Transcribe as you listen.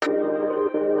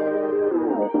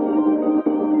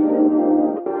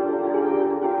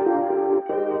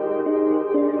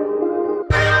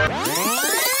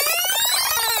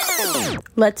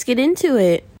Let's get into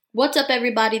it. What's up,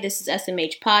 everybody? This is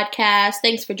SMH Podcast.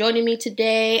 Thanks for joining me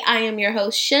today. I am your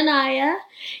host, Shania.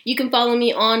 You can follow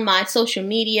me on my social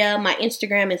media. My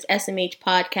Instagram is SMH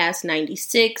Podcast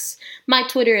 96. My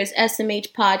Twitter is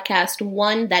SMH Podcast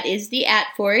 1. That is the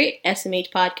 @ for it, SMH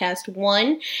Podcast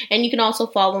 1. And you can also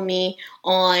follow me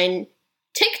on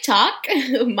TikTok.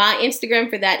 My Instagram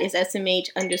for that is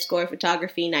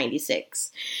SMH_photography 96.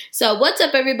 So what's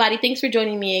up, everybody? Thanks for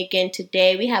joining me again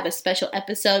today. We have a special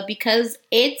episode because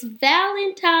it's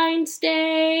Valentine's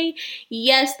Day.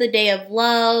 Yes, the day of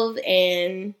love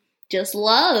and just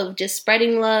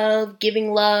spreading love,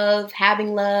 giving love,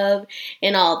 having love,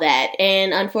 and all that.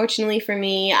 And unfortunately for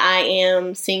me, I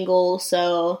am single,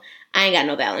 so I ain't got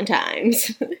no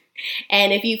Valentines.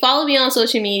 And if you follow me on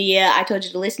social media, I told you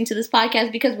to listen to this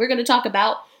podcast because we're going to talk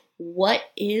about what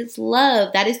is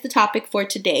love. That is the topic for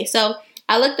today. So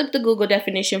I looked up the Google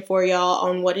definition for y'all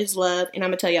on what is love, and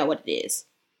I'm going to tell y'all what it is.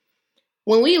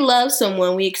 When we love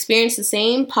someone, we experience the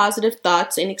same positive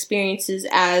thoughts and experiences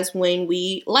as when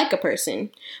we like a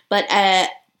person.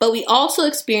 But we also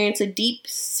experience a deep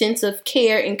sense of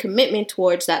care and commitment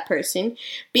towards that person.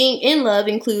 Being in love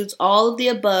includes all of the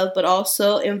above, but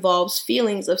also involves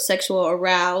feelings of sexual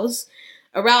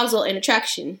arousal and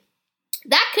attraction.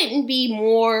 That couldn't be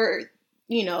more,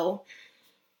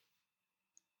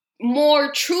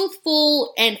 more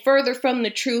truthful and further from the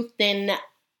truth than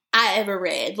I ever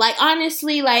read. Like,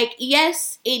 honestly,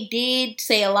 yes, it did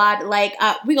say a lot.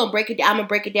 We're going to break it down. I'm going to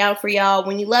break it down for y'all.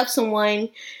 When you love someone,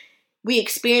 we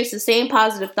experience the same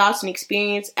positive thoughts and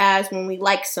experience as when we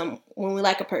like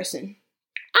a person.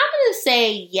 I'm going to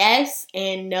say yes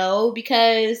and no,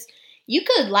 because you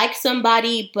could like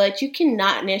somebody, but you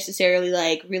cannot necessarily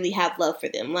really have love for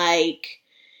them.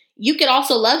 You could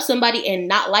also love somebody and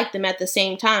not like them at the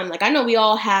same time. I know we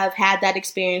all have had that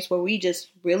experience where we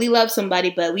just really love somebody,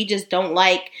 but we just don't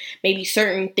like maybe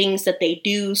certain things that they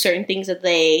do, certain things that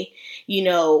they,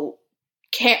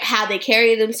 how they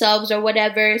carry themselves or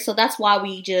whatever. So that's why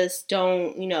we just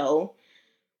don't,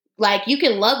 you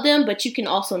can love them, but you can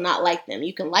also not like them.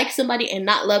 You can like somebody and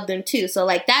not love them too. So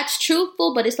that's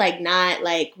truthful, but it's not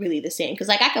really the same. Because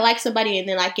I can like somebody and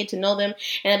then I get to know them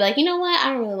and I'd be like, you know what? I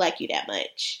don't really like you that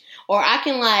much. Or I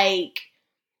can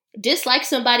dislike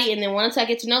somebody and then once I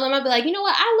get to know them, I'd be like, you know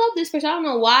what? I love this person. I don't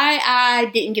know why I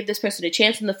didn't give this person a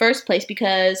chance in the first place,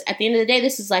 because at the end of the day,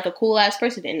 this is a cool ass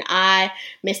person and I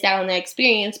missed out on that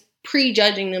experience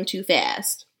prejudging them too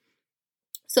fast.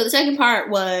 So the second part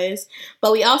was,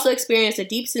 but we also experience a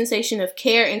deep sensation of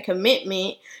care and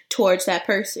commitment towards that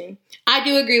person. I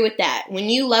do agree with that. When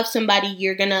you love somebody,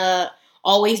 you're going to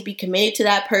always be committed to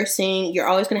that person. You're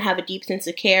always going to have a deep sense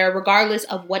of care, regardless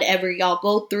of whatever y'all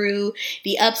go through,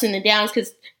 the ups and the downs,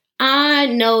 because I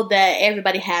know that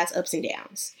everybody has ups and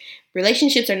downs.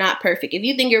 Relationships are not perfect. If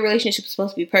you think your relationship is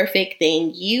supposed to be perfect,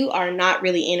 then you are not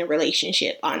really in a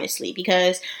relationship, honestly,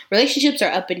 because relationships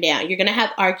are up and down. You're going to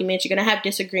have arguments. You're going to have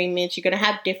disagreements. You're going to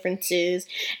have differences.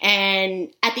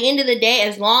 And at the end of the day,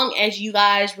 as long as you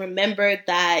guys remember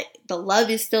that the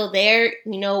love is still there,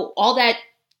 all that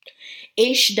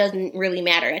ish doesn't really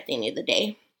matter at the end of the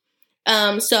day.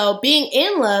 So being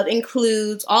in love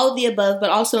includes all of the above, but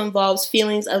also involves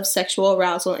feelings of sexual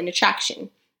arousal and attraction.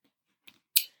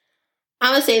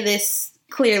 I'm going to say this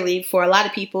clearly for a lot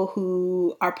of people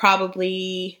who are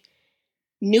probably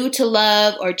new to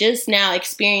love or just now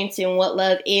experiencing what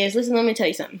love is. Listen, let me tell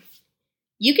you something.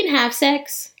 You can have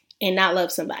sex and not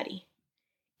love somebody.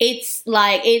 It's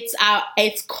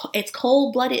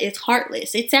cold-blooded. It's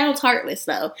heartless. It sounds heartless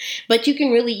though, but you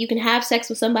can have sex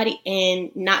with somebody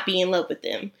and not be in love with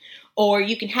them. Or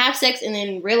you can have sex and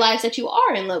then realize that you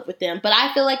are in love with them. But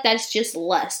I feel like that's just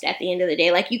lust at the end of the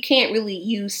day. You can't really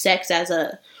use sex as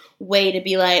a way to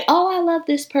be like, oh, I love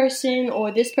this person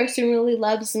or this person really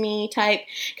loves me type.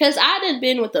 Because I've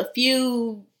been with a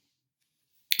few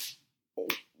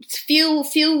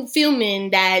men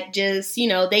that just,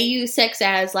 they use sex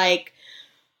as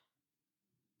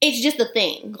it's just a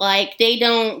thing. They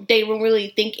don't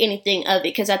really think anything of it,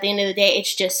 because at the end of the day,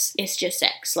 it's just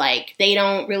sex. They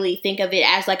don't really think of it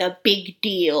as a big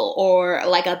deal or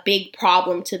a big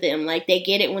problem to them. They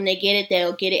get it when they get it,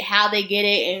 they'll get it how they get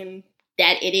it, and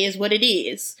that it is what it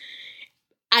is.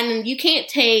 And you can't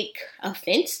take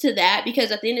offense to that, because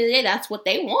at the end of the day, that's what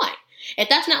they want. If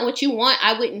that's not what you want,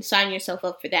 I wouldn't sign yourself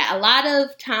up for that. A lot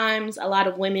of times, a lot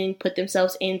of women put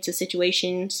themselves into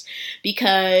situations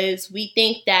because we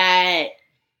think that,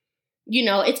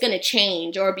 it's going to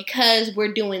change, or because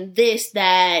we're doing this,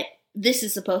 that this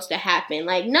is supposed to happen.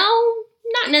 No,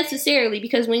 not necessarily,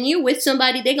 because when you're with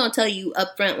somebody, they're going to tell you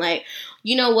up front,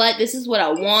 you know what, this is what I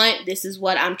want, this is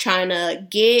what I'm trying to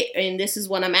get, and this is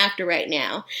what I'm after right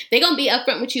now. They're going to be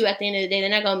upfront with you at the end of the day. They're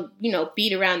not going to,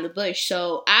 beat around the bush.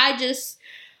 So I just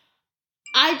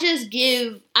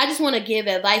want to give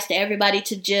advice to everybody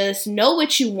to just know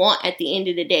what you want at the end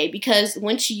of the day, because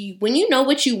when you know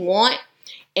what you want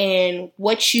and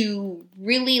what you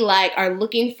really like are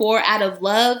looking for out of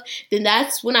love, then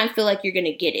that's when I feel like you're going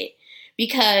to get it.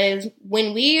 Because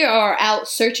when we are out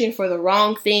searching for the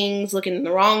wrong things, looking in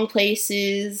the wrong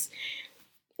places,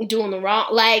 doing the wrong,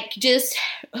 just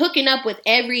hooking up with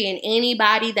every and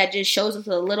anybody that just shows us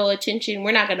a little attention,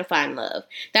 we're not going to find love.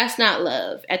 That's not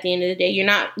love. At the end of the day, you're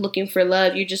not looking for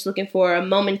love. You're just looking for a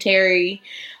momentary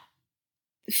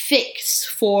fix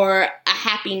for a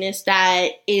happiness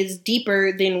that is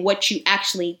deeper than what you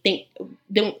actually think,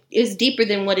 is deeper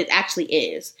than what it actually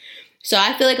is. So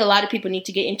I feel like a lot of people need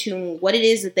to get into what it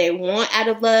is that they want out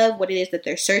of love, what it is that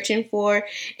they're searching for,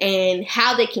 and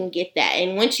how they can get that.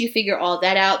 And once you figure all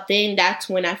that out, then that's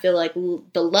when I feel like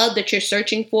the love that you're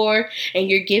searching for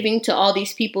and you're giving to all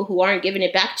these people who aren't giving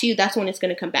it back to you, that's when it's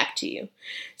going to come back to you.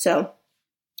 So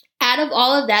out of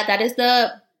all of that, that is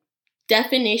the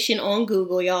definition on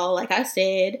Google, y'all. Like I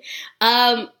said,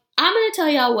 I'm going to tell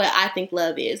y'all what I think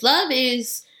love is. Love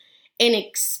is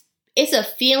it's a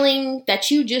feeling that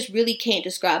you just really can't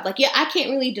describe. I can't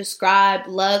really describe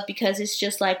love, because it's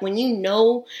just like when you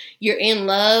know you're in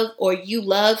love or you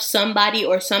love somebody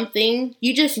or something,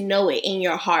 you just know it in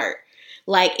your heart.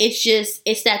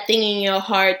 It's that thing in your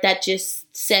heart that just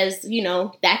says,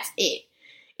 that's it.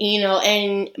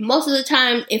 And most of the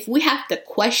time, if we have to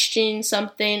question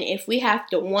something, if we have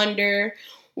to wonder,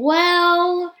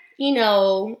 well,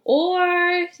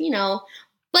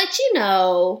 but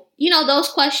those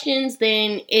questions,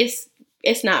 then it's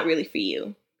not really for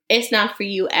you. It's not for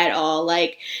you at all.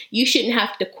 You shouldn't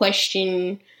have to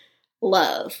question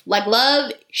love.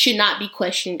 Love should not be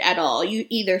questioned at all. You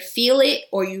either feel it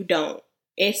or you don't.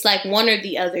 It's one or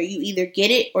the other. You either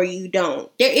get it or you don't.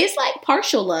 There is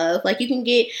partial love. You can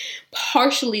get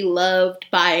partially loved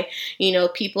by,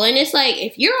 people. And it's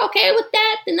if you're okay with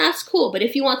that, then that's cool. But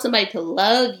if you want somebody to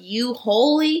love you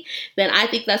wholly, then I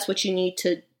think that's what you need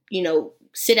to,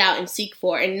 sit out and seek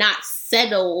for, and not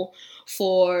settle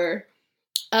for,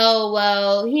 oh,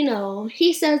 well,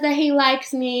 he says that he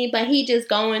likes me, but he just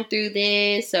going through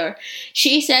this, or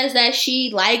she says that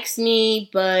she likes me,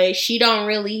 but she don't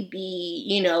really be,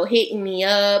 hitting me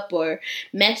up or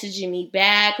messaging me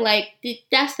back.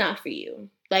 That's not for you.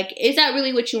 Is that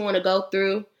really what you want to go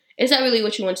through? Is that really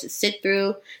what you want to sit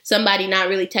through? Somebody not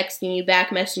really texting you back,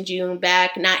 messaging you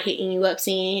back, not hitting you up,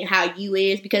 seeing how you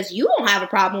is, because you don't have a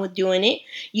problem with doing it.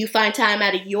 You find time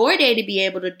out of your day to be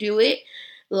able to do it.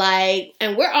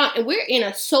 And we're in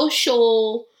a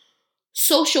social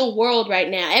world right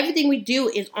now. Everything we do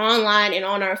is online and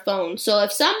on our phone. So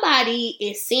if somebody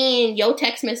is seeing your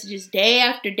text messages day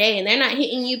after day and they're not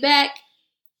hitting you back,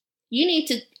 you need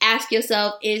to ask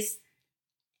yourself,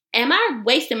 am I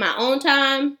wasting my own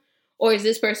time, or is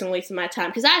this person wasting my time?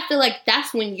 Because I feel like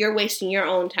that's when you're wasting your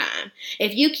own time.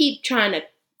 If you keep trying to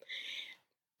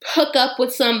hook up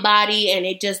with somebody and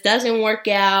it just doesn't work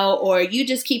out, or you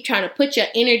just keep trying to put your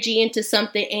energy into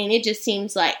something and it just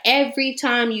seems like every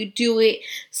time you do it,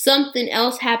 something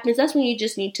else happens, that's when you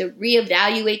just need to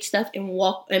reevaluate stuff and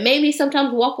maybe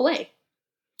sometimes walk away.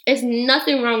 There's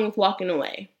nothing wrong with walking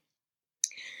away.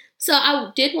 So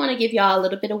I did want to give y'all a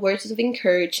little bit of words of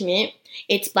encouragement.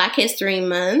 It's Black History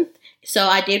Month. So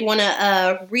I did want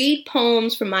to read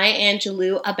poems from Maya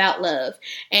Angelou about love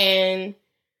and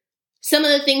some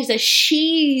of the things that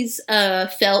she's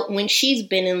felt when she's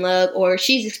been in love or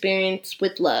she's experienced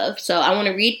with love. So I want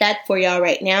to read that for y'all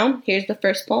right now. Here's the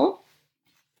first poem.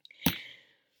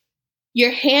 Your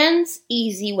hand's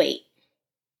easy weight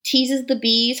teases the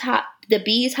bees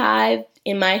hive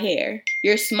in my hair.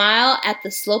 Your smile at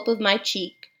the slope of my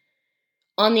cheek.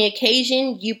 On the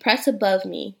occasion you press above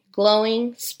me,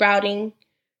 glowing, sprouting,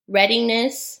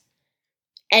 readiness,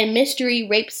 and mystery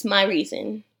rapes my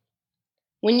reason.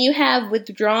 When you have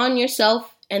withdrawn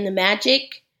yourself and the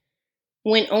magic,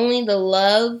 when only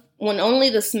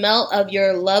the smell of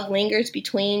your love lingers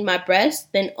between my breasts,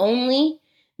 only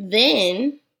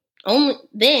then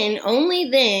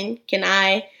can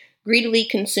I greedily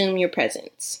consume your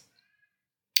presence.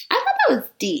 I thought that was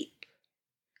deep.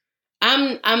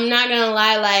 I'm not gonna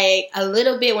lie, a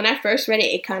little bit, when I first read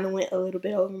it, it kind of went a little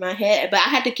bit over my head, but I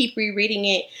had to keep rereading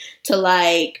it to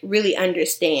really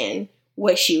understand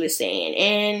what she was saying.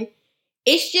 And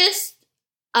it's just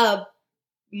a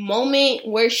moment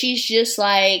where she's just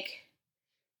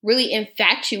really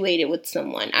infatuated with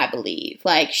someone, I believe.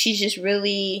 She's just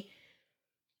really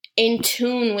in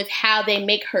tune with how they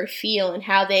make her feel and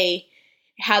how they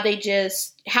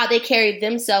carry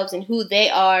themselves and who they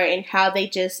are and how they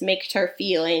just make her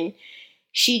feel. And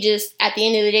she just, at the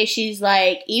end of the day, she's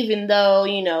like, even though,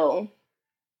 you know,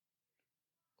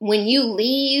 when you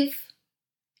leave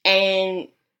and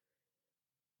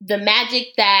the magic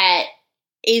that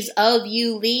is of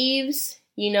you leaves,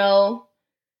 you know,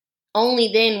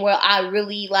 only then will I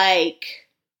really, like,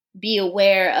 be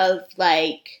aware of,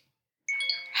 like,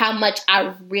 how much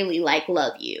I really, like,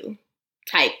 love you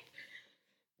type.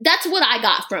 That's what I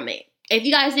got from it. If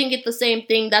you guys didn't get the same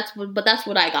thing, that's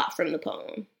what I got from the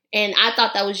poem. And I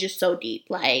thought that was just so deep,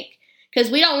 like, because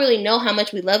we don't really know how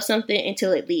much we love something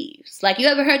until it leaves. Like, you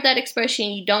ever heard that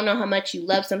expression, you don't know how much you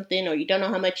love something, or you don't know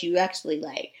how much you actually,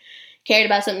 like, cared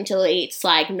about something until it's,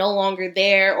 like, no longer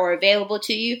there or available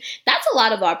to you? That's a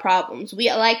lot of our problems.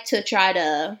 We like to try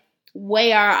to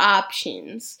weigh our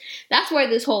options. That's where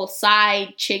this whole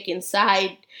side chick and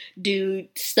side dude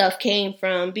stuff came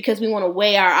from, because we want to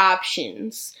weigh our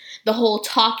options. The whole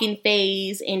talking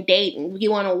phase and dating, we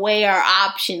want to weigh our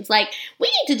options. Like, we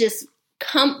need to just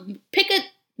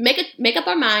make up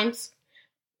our minds,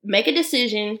 make a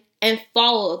decision, and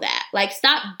follow that. Like,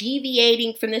 stop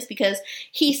deviating from this because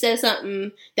he said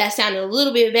something that sounded a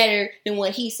little bit better than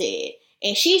what he said,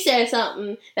 and she said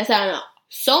something that sounded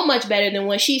so much better than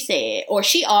what she said, or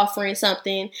she offering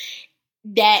something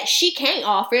that she can't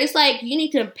offer. It's like, you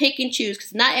need to pick and choose,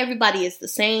 because not everybody is the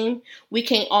same. We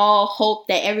can't all hope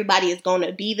that everybody is going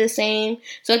to be the same.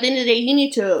 So at the end of the day, you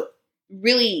need to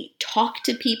really talk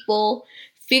to people,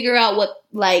 figure out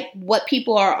what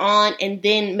people are on, and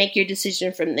then make your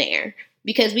decision from there.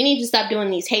 Because we need to stop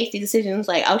doing these hasty decisions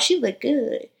like, oh, she look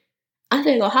good, I'm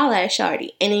gonna go holler at Shardy,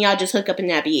 and then y'all just hook up and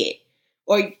that be it.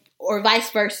 Or vice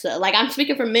versa. Like, I'm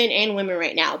speaking for men and women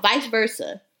right now. Vice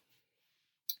versa.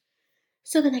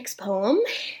 So the next poem.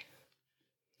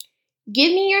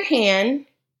 Give me your hand.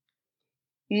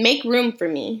 Make room for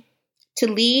me to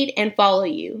lead and follow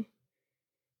you.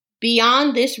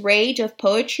 Beyond this rage of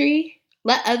poetry,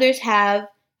 let others have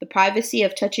the privacy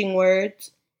of touching words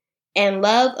and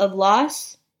love of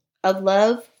loss of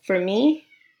love for me.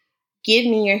 Give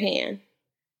me your hand.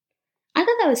 I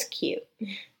thought that was cute.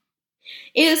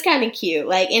 It was kind of cute.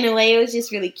 Like, in a way, it was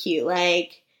just really cute.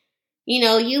 Like, you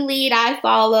know, you lead, I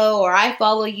follow, or I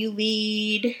follow, you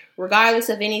lead, regardless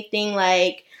of anything.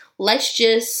 Like, let's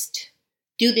just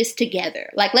do this together.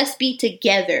 Like, let's be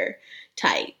together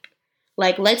type.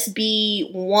 Like, let's be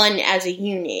one as a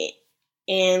unit.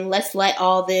 And let's let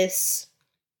all this,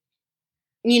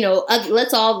 you know,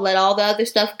 let's all let all the other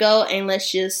stuff go, and let's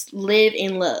just live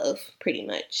in love, pretty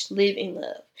much. Live in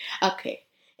love. Okay.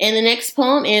 And the next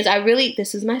poem is,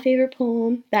 this is my favorite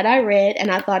poem that I read, and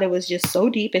I thought it was just so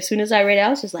deep. As soon as I read it, I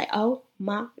was just like, oh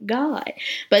my God.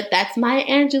 But that's Maya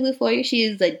Angelou for you. She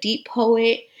is a deep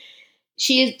poet.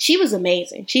 She was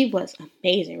amazing. She was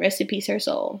amazing. Rest in peace, her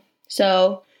soul.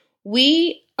 So,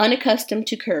 we, unaccustomed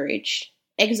to courage,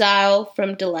 exile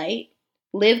from delight,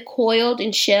 live coiled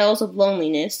in shells of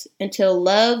loneliness until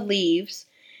love leaves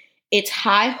its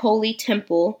high holy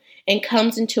temple and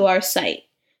comes into our sight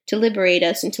to liberate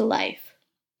us into life.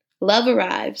 Love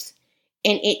arrives,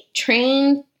 and in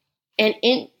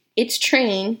its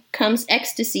train comes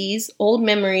ecstasies, old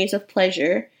memories of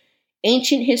pleasure,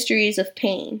 ancient histories of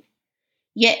pain.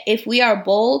 Yet if we are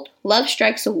bold, love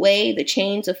strikes away the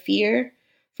chains of fear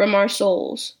from our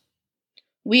souls.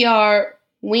 We are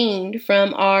weaned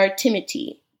from our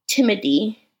timidity.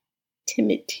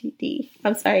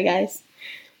 I'm sorry, guys.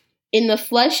 In the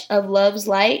flush of love's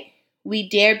light, we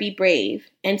dare be brave,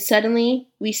 and suddenly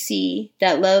we see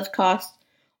that love costs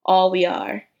all we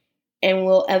are and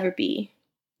will ever be.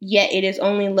 Yet it is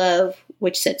only love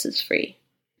which sets us free.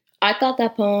 I thought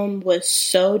that poem was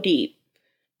so deep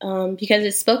because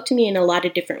it spoke to me in a lot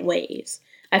of different ways.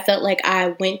 I felt like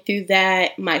I went through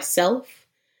that myself,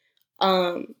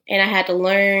 and I had to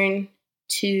learn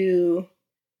to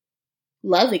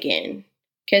love again,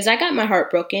 because I got my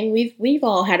heart broken. We've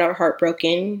all had our heart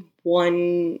broken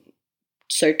once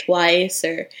or twice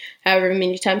or however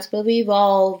many times, but we've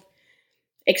all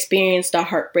experienced a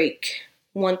heartbreak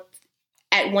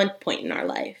at one point in our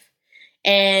life.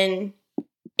 And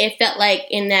it felt like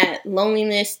in that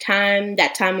loneliness time,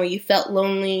 that time where you felt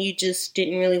lonely, you just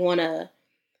didn't really want to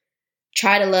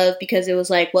try to love, because it was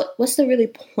like, what's the really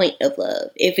point of love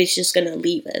if it's just going to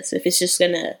leave us, if it's just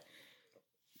going to,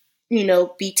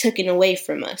 be taken away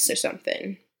from us or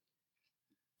something.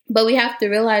 But we have to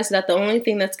realize that the only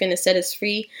thing that's going to set us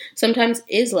free sometimes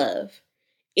is love,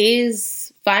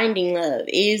 is finding love,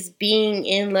 is being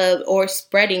in love or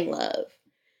spreading love.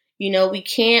 We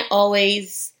can't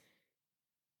always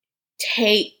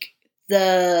take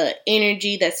the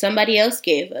energy that somebody else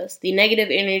gave us, the negative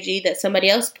energy that somebody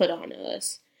else put on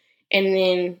us, and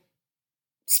then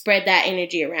spread that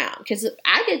energy around. Because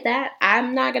I did that.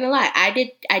 I'm not gonna lie. I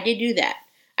did do that.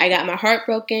 I got my heart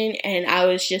broken, and I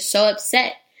was just so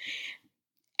upset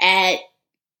at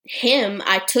him.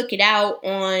 I took it out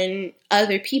on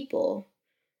other people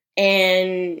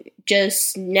and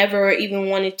just never even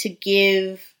wanted to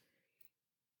give,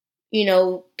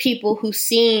 people who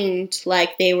seemed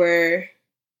like they were,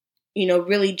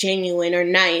 really genuine or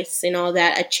nice and all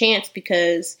that a chance,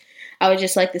 because I was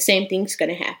just like, the same thing's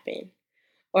gonna happen,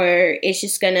 or it's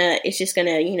just gonna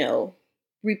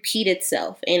repeat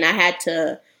itself. And I had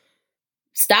to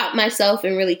stop myself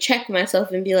and really check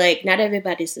myself and be like, not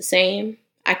everybody's the same.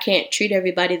 I can't treat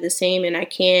everybody the same, and I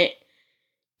can't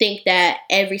think that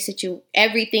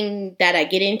everything that I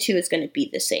get into is going to be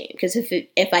the same. Because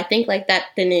if I think like that,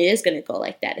 then it is going to go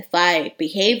like that. If I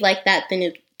behave like that, then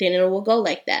it will go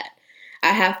like that.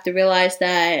 I have to realize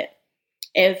that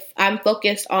if I'm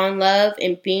focused on love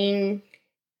and being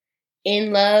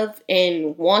in love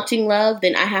and wanting love,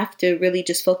 then I have to really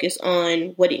just focus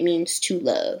on what it means to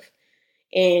love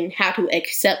and how to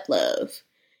accept love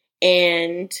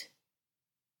and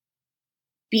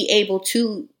be able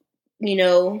to,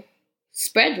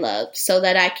 spread love so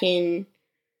that I can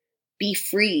be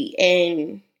free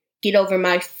and get over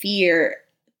my fear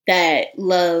that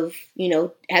love,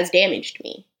 has damaged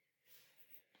me.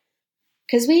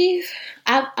 Because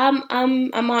I'm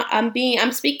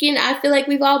speaking, I feel like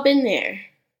we've all been there.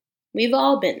 We've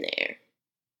all been there.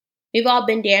 We've all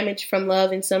been damaged from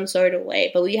love in some sort of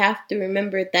way, but we have to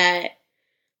remember that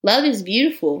love is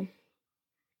beautiful.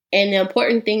 And the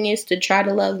important thing is to try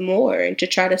to love more and to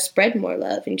try to spread more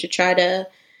love and to try to,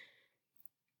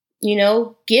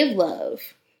 give love.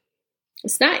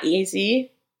 It's not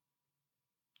easy.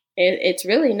 It's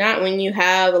really not when you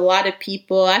have a lot of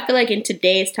people. I feel like in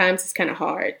today's times, it's kind of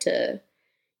hard to,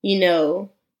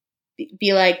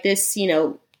 be like this,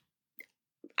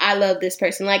 I love this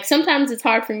person. Like, sometimes it's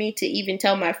hard for me to even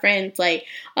tell my friends, like,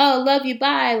 oh, love you,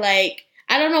 bye. Like,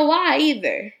 I don't know why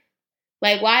either.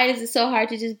 Like, why is it so hard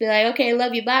to just be like, okay,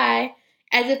 love you, bye?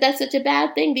 As if that's such a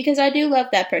bad thing, because I do love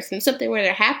that person. If something were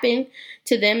to happen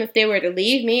to them, if they were to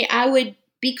leave me, I would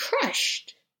be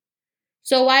crushed.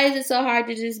 So why is it so hard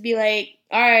to just be like,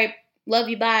 all right, love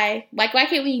you, bye? Like, why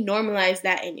can't we normalize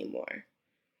that anymore?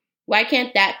 Why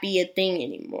can't that be a thing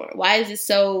anymore? Why is it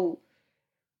so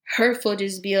hurtful to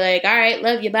just be like, all right,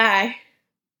 love you, bye?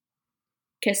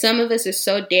 Because some of us are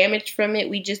so damaged from it,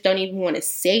 we just don't even want to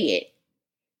say it.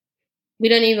 We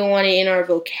don't even want it in our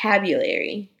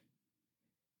vocabulary.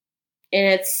 And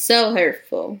it's so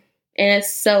hurtful. And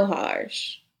it's so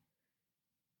harsh.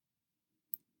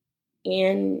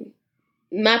 And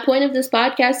my point of this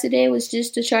podcast today was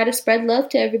just to try to spread love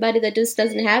to everybody that just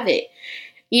doesn't have it.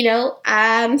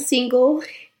 I'm single.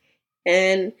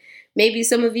 And maybe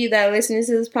some of you that are listening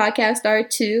to this podcast are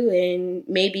too. And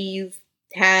maybe you've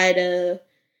had a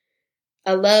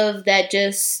love that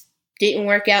just didn't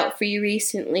work out for you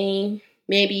recently.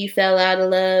 Maybe you fell out of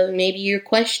love. Maybe you're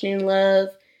questioning love.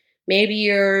 Maybe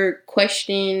you're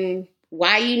questioning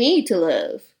why you need to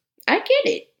love. I get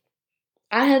it.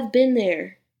 I have been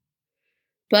there.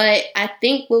 But I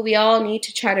think what we all need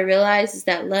to try to realize is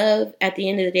that love, at the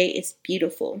end of the day, is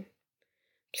beautiful.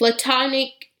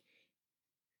 Platonic,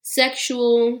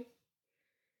 sexual,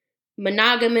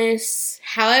 monogamous,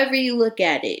 however you look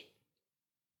at it,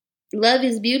 love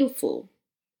is beautiful.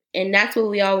 And that's what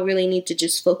we all really need to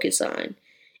just focus on,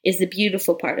 is the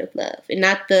beautiful part of love and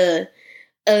not the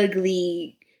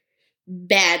ugly,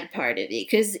 bad part of it.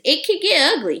 Because it can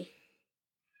get ugly.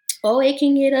 Oh, it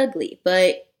can get ugly.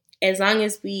 But as long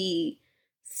as we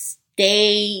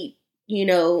stay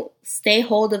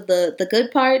hold of the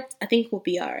good part, I think we'll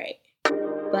be all right.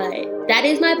 But that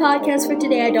is my podcast for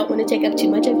today. I don't want to take up too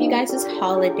much of you guys'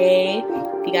 holiday.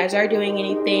 If you guys are doing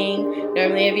anything,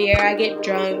 normally every year I get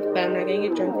drunk, but I'm not going to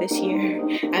get drunk this year.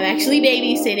 I'm actually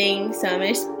babysitting, so I'm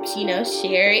going to,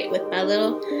 share it with my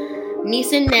little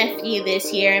niece and nephew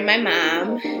this year and my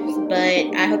mom.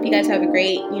 But I hope you guys have a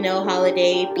great,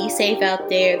 holiday. Be safe out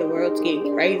there. The world's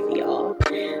getting crazy, y'all.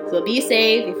 So be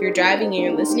safe. If you're driving and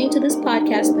you're listening to this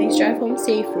podcast, please drive home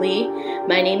safely.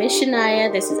 My name is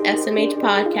Shania. This is SMH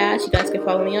Podcast. You guys can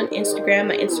follow me on Instagram.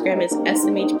 My Instagram is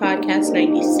SMH Podcast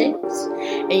 96.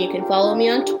 And you can follow me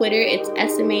on Twitter. It's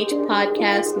SMH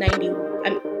Podcast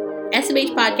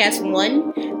SMH Podcast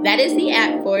 1. That is the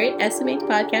app for it. SMH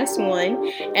Podcast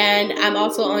 1. And I'm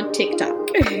also on TikTok.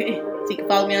 So You can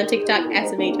follow me on TikTok,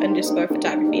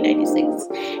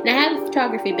 smh_photography96. And I have a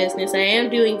photography business. I am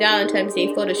doing Valentine's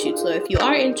Day photo shoots. So if you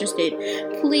are interested,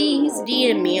 please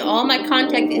DM me. All my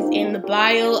contact is in the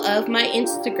bio of my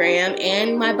Instagram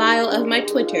and my bio of my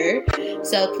Twitter.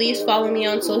 So please follow me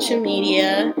on social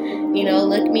media.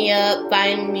 Look me up,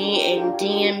 find me, and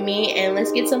DM me, and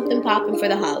let's get something popping for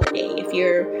the holiday. If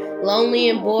you're lonely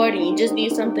and bored and you just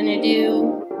need something to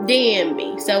do, DM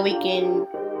me so we can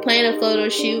plan a photo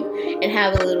shoot and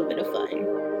have a little bit of fun.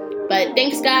 But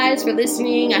thanks, guys, for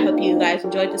listening. I hope you guys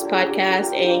enjoyed this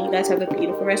podcast, and you guys have a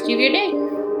beautiful rest of your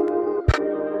day.